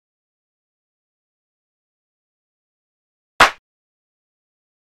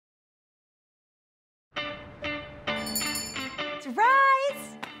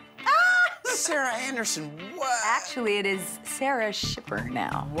Surprise! Sarah Anderson, what? Actually, it is Sarah Shipper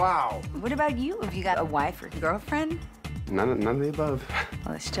now. Wow. What about you? Have you got a wife or girlfriend? None of the above. Well,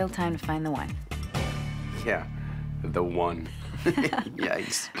 there's still time to find the one. Yeah, the one.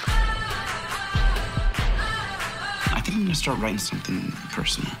 Yikes. I think I'm gonna start writing something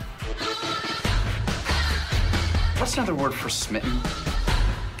personal. What's another word for smitten?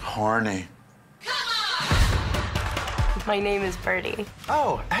 Horny. My name is Birdie.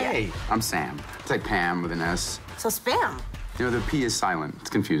 Oh, hey. Yeah. I'm Sam. It's like Pam with an S. So spam. You know, the P is silent. It's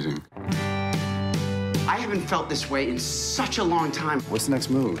confusing. I haven't felt this way in such a long time. What's the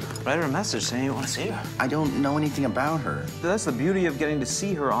next move? Write her a message saying you want to see her. I don't know anything about her. That's the beauty of getting to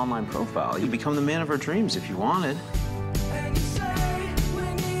see her online profile. You become the man of her dreams if you wanted.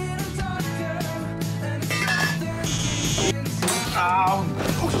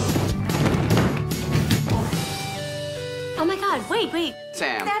 Oh my God, wait.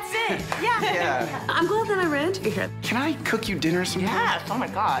 Sam. That's it, yeah. Yeah. I'm glad that I ran into you here. Can I cook you dinner sometime? Yes, oh my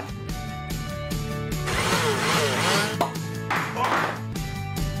God.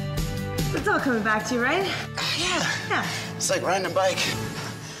 It's all coming back to you, right? Yeah. It's like riding a bike.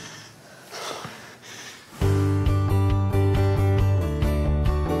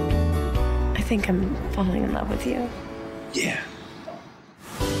 I think I'm falling in love with you. Yeah.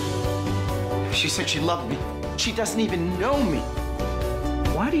 She said she loved me. She doesn't even know me.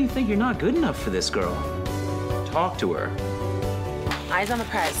 Why do you think you're not good enough for this girl? Talk to her. Eyes on the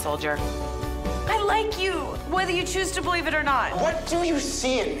prize, soldier. I like you, whether you choose to believe it or not. What do you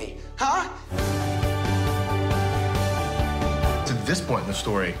see in me, huh? To this point in the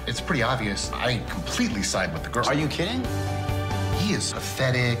story, it's pretty obvious I completely side with the girl. Are you kidding? He is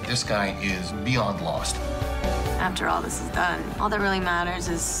pathetic. This guy is beyond lost. After all this is done, all that really matters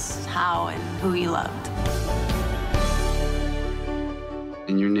is how and who you loved.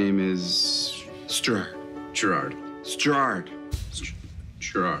 And your name is... Gerard. Gerard. Gerard.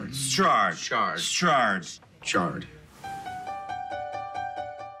 Gerard. Gerard. Gerard. Gerard. Gerard.